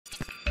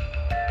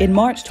In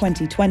March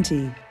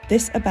 2020,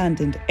 this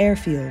abandoned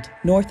airfield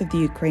north of the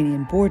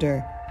Ukrainian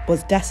border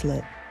was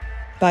desolate.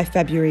 By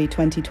February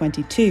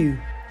 2022,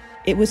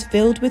 it was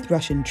filled with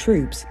Russian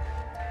troops,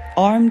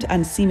 armed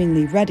and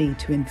seemingly ready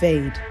to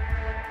invade.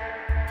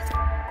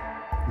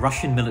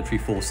 Russian military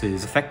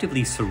forces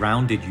effectively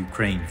surrounded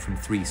Ukraine from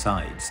three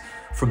sides.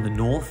 From the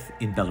north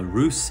in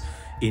Belarus,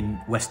 in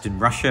western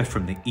Russia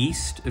from the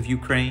east of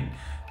Ukraine,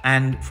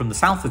 and from the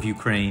south of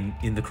Ukraine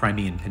in the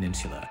Crimean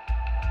Peninsula.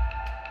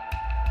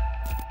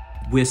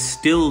 We're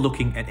still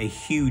looking at a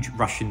huge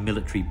Russian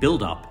military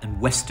buildup and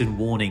Western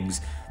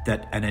warnings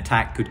that an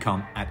attack could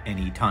come at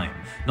any time.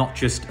 Not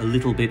just a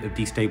little bit of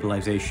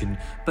destabilization,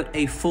 but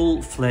a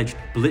full-fledged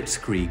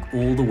blitzkrieg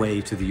all the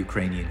way to the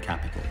Ukrainian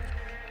capital.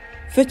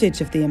 Footage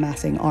of the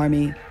amassing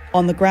army,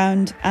 on the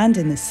ground and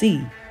in the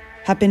sea,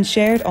 have been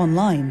shared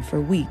online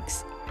for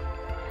weeks.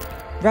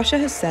 Russia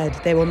has said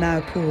they will now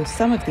pull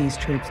some of these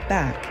troops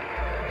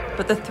back,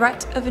 but the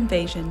threat of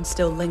invasion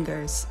still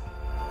lingers.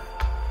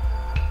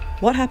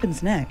 What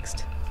happens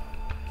next?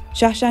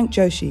 Shashank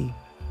Joshi,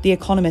 the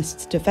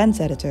Economist's defence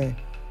editor,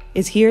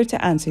 is here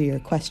to answer your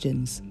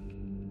questions.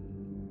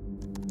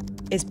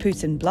 Is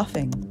Putin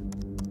bluffing?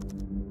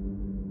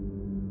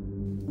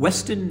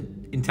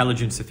 Western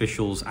intelligence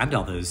officials and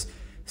others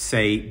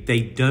say they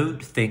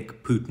don't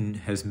think Putin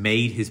has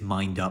made his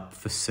mind up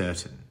for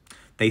certain.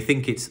 They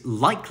think it's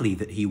likely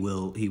that he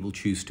will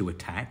choose to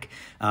attack,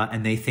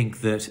 and they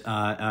think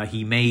that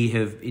he may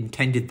have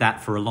intended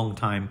that for a long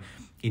time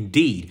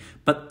indeed.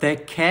 But they're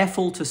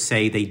careful to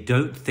say they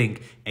don't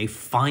think a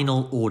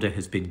final order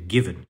has been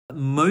given.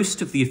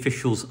 Most of the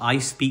officials I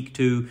speak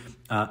to,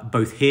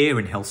 both here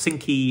in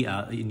Helsinki,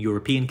 in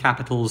European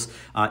capitals,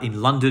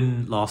 in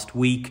London last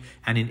week,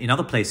 and in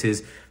other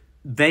places,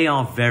 they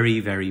are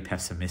very, very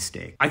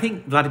pessimistic. I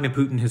think Vladimir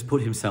Putin has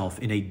put himself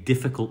in a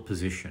difficult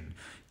position.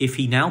 If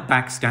he now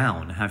backs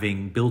down,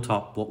 having built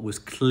up what was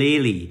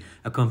clearly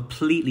a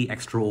completely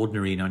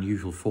extraordinary and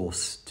unusual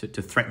force to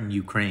threaten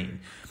Ukraine,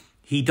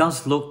 he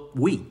does look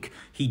weak.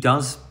 He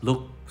does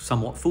look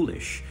somewhat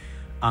foolish.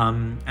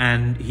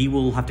 And he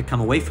will have to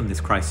come away from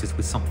this crisis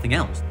with something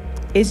else.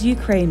 Is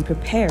Ukraine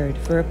prepared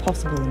for a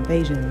possible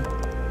invasion?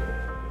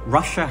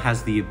 Russia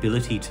has the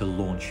ability to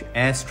launch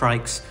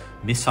airstrikes,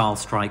 missile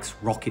strikes,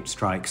 rocket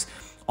strikes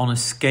on a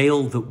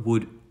scale that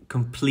would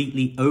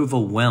completely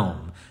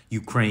overwhelm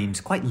Ukraine's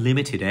quite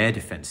limited air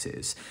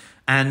defenses.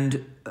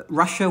 And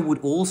Russia would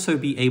also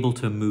be able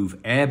to move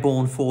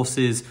airborne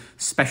forces,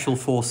 special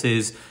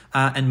forces,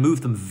 and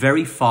move them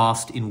very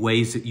fast in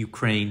ways that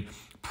Ukraine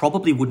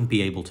probably wouldn't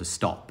be able to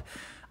stop.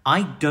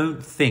 I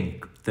don't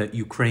think that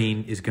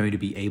Ukraine is going to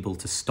be able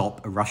to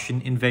stop a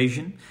Russian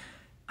invasion.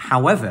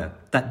 However,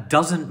 that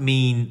doesn't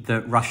mean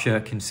that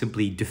Russia can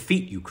simply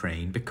defeat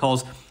Ukraine,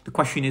 because the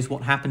question is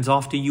what happens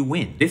after you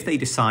win. If they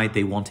decide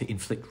they want to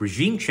inflict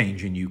regime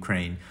change in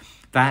Ukraine,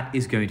 that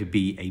is going to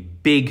be a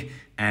big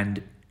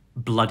and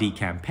bloody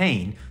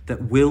campaign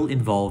that will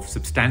involve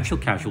substantial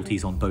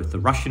casualties on both the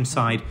Russian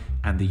side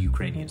and the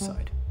Ukrainian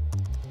side.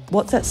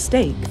 What's at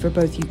stake for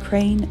both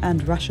Ukraine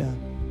and Russia?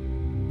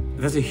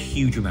 There's a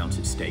huge amount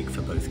at stake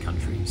for both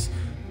countries.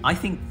 I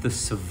think the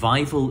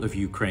survival of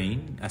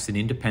Ukraine as an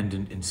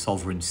independent and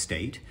sovereign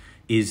state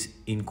is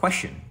in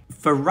question.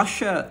 For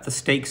Russia, the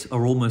stakes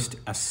are almost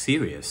as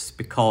serious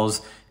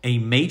because a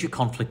major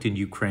conflict in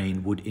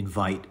Ukraine would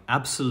invite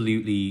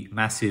absolutely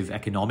massive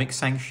economic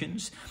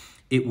sanctions.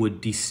 It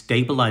would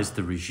destabilize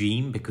the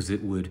regime because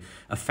it would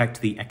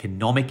affect the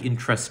economic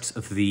interests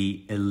of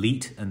the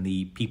elite and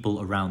the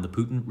people around the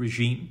Putin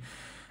regime.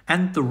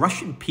 And the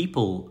Russian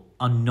people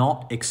are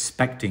not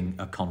expecting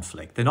a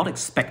conflict. They're not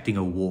expecting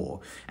a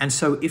war. And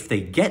so if they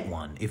get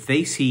one, if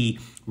they see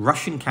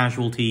Russian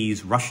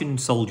casualties, Russian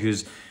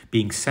soldiers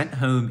being sent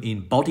home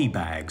in body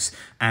bags,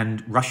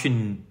 and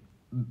Russian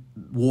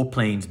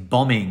warplanes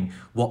bombing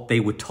what they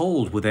were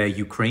told were their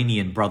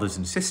Ukrainian brothers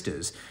and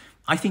sisters,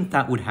 I think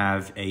that would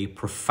have a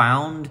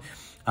profound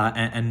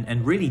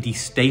and really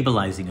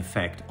destabilizing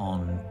effect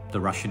on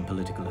the Russian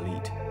political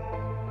elite.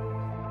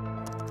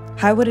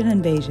 How would an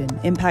invasion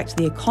impact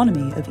the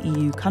economy of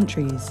EU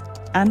countries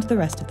and the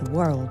rest of the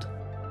world?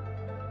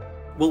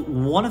 Well,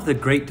 one of the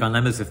great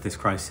dilemmas of this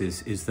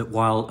crisis is that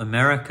while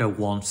America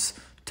wants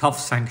tough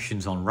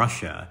sanctions on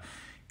Russia,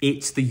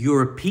 it's the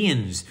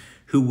Europeans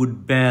who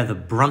would bear the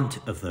brunt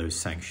of those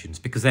sanctions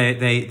because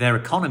their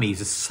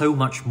economies are so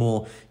much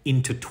more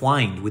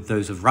intertwined with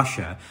those of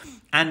Russia.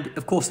 And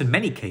of course, in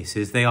many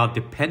cases, they are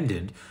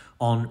dependent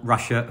on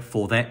Russia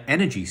for their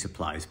energy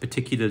supplies,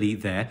 particularly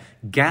their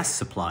gas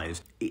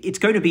supplies. It's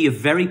going to be a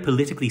very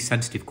politically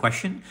sensitive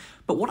question,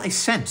 but what I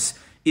sense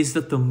is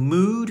that the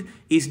mood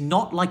is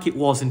not like it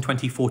was in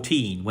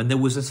 2014, when there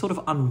was a sort of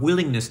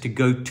unwillingness to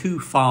go too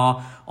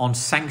far on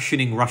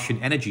sanctioning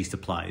Russian energy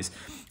supplies.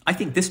 I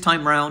think this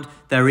time round,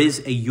 there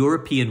is a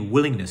European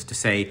willingness to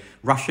say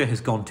Russia has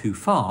gone too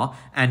far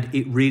and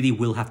it really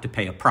will have to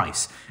pay a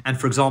price. And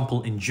for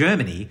example, in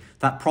Germany,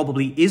 that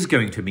probably is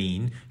going to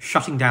mean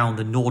shutting down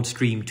the Nord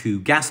Stream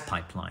 2 gas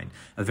pipeline,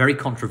 a very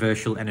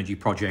controversial energy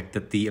project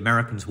that the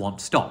Americans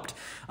want stopped.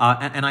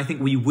 And I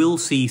think we will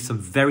see some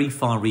very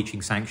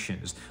far-reaching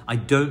sanctions. I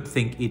don't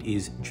think it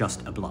is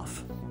just a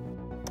bluff.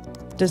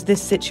 Does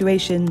this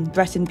situation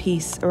threaten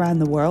peace around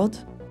the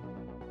world?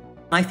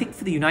 I think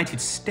for the United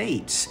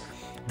States,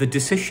 the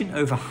decision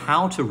over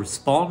how to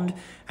respond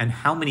and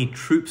how many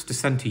troops to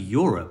send to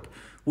Europe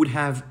would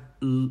have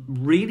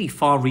really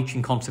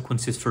far-reaching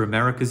consequences for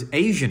America's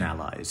Asian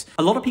allies.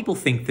 A lot of people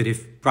think that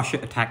if Russia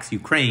attacks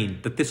Ukraine,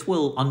 that this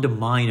will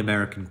undermine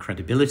American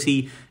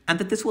credibility and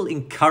that this will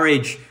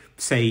encourage,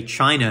 say,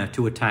 China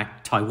to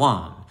attack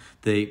Taiwan,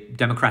 the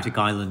democratic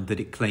island that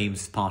it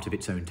claims as part of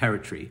its own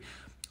territory.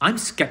 I'm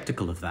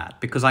skeptical of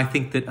that because I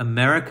think that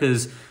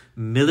America's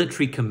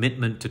military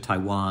commitment to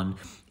Taiwan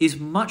is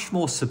much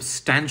more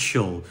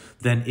substantial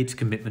than its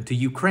commitment to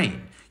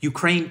Ukraine.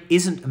 Ukraine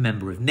isn't a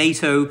member of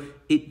NATO.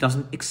 It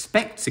doesn't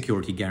expect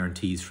security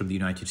guarantees from the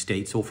United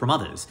States or from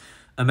others.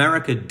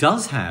 America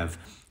does have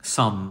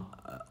some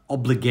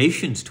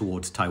obligations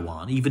towards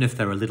Taiwan, even if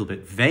they're a little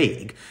bit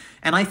vague.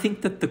 And I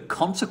think that the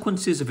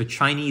consequences of a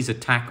Chinese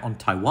attack on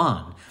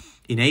Taiwan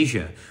in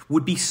Asia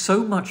would be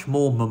so much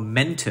more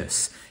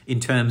momentous in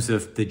terms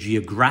of the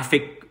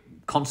geographic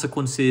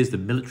consequences, the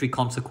military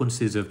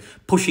consequences of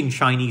pushing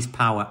Chinese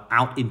power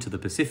out into the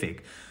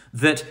Pacific,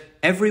 that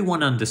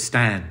everyone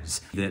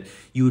understands that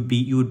you would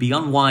be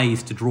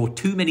unwise to draw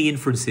too many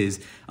inferences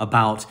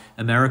about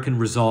American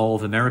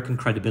resolve, American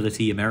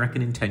credibility,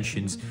 American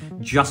intentions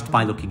just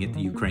by looking at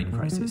the Ukraine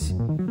crisis.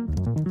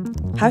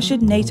 How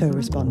should NATO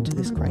respond to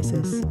this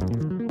crisis?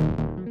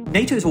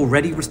 NATO is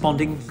already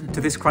responding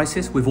to this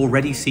crisis. We've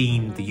already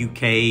seen the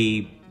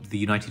UK, the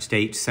United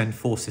States send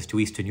forces to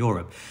Eastern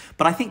Europe.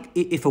 But I think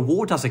if a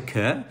war does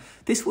occur,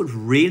 this would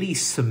really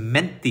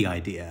cement the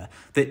idea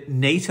that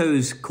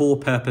NATO's core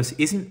purpose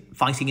isn't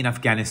fighting in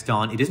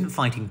Afghanistan, it isn't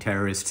fighting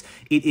terrorists,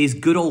 it is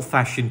good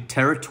old-fashioned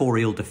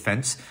territorial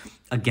defense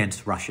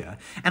against Russia.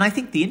 And I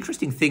think the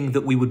interesting thing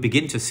that we would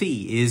begin to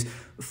see is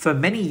for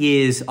many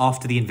years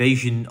after the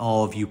invasion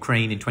of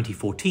Ukraine in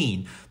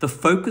 2014, the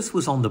focus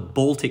was on the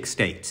Baltic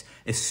states,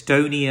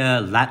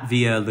 Estonia,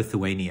 Latvia,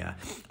 Lithuania.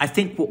 I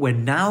think what we're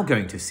now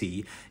going to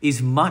see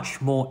is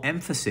much more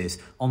emphasis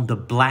on the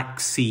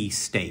Black Sea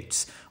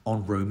states,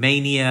 on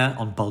Romania,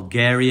 on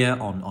Bulgaria,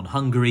 on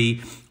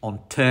Hungary, on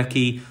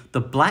Turkey.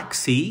 The Black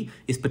Sea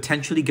is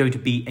potentially going to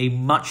be a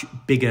much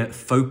bigger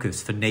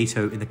focus for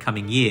NATO in the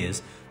coming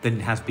years than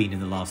it has been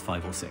in the last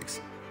 5 or 6.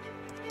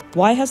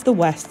 Why has the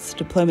West's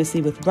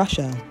diplomacy with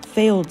Russia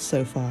failed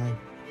so far?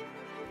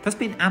 There's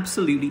been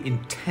absolutely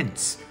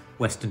intense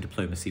Western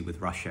diplomacy with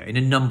Russia in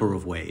a number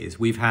of ways.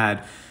 We've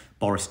had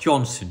Boris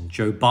Johnson,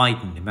 Joe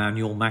Biden,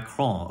 Emmanuel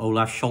Macron,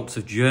 Olaf Scholz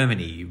of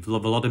Germany,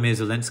 Volodymyr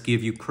Zelensky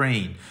of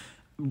Ukraine,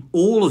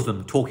 all of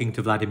them talking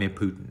to Vladimir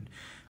Putin.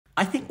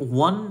 I think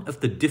one of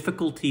the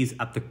difficulties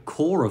at the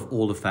core of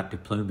all of that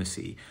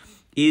diplomacy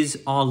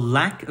is our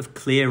lack of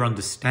clear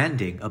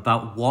understanding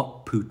about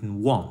what Putin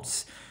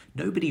wants.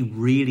 Nobody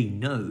really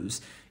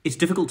knows. It's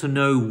difficult to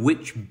know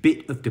which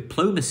bit of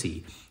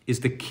diplomacy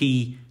is the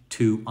key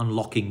to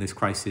unlocking this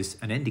crisis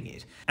and ending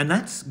it. And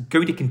that's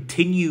going to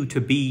continue to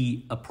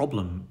be a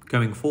problem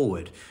going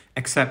forward,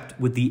 except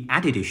with the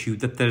added issue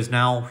that there's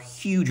now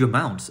huge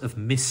amounts of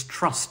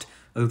mistrust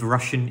over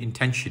Russian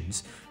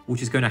intentions,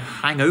 which is going to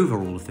hang over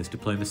all of this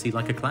diplomacy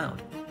like a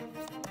cloud.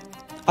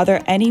 Are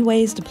there any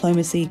ways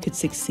diplomacy could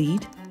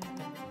succeed?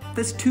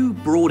 There's two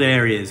broad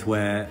areas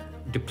where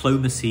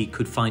diplomacy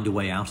could find a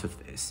way out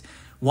of this.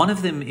 One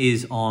of them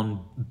is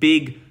on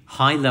big,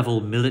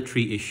 high-level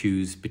military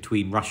issues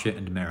between Russia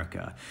and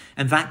America.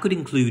 And that could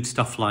include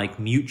stuff like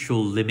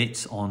mutual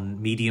limits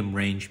on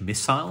medium-range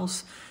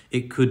missiles.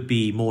 It could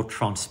be more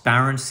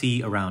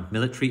transparency around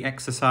military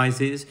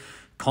exercises,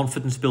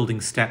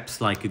 confidence-building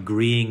steps like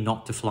agreeing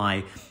not to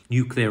fly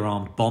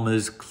nuclear-armed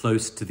bombers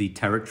close to the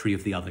territory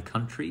of the other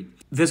country.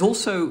 There's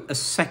also a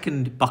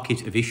second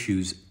bucket of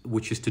issues,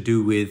 which is to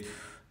do with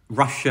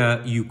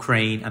Russia,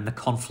 Ukraine, and the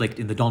conflict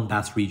in the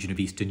Donbass region of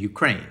eastern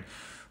Ukraine.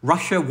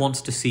 Russia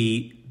wants to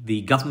see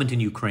the government in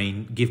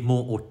Ukraine give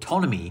more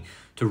autonomy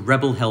to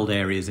rebel-held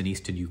areas in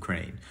eastern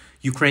Ukraine.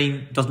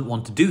 Ukraine doesn't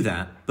want to do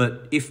that,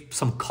 but if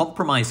some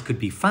compromise could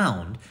be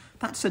found,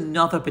 that's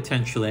another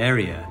potential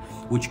area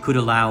which could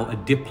allow a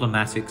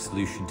diplomatic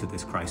solution to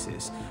this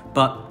crisis.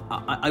 But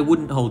I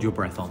wouldn't hold your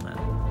breath on that.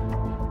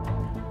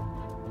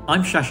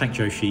 I'm Shashank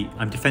Joshi,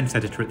 I'm defense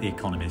editor at The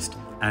Economist,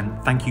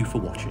 and thank you for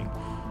watching.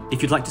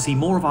 If you'd like to see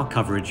more of our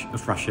coverage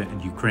of Russia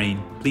and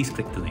Ukraine, please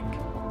click the link.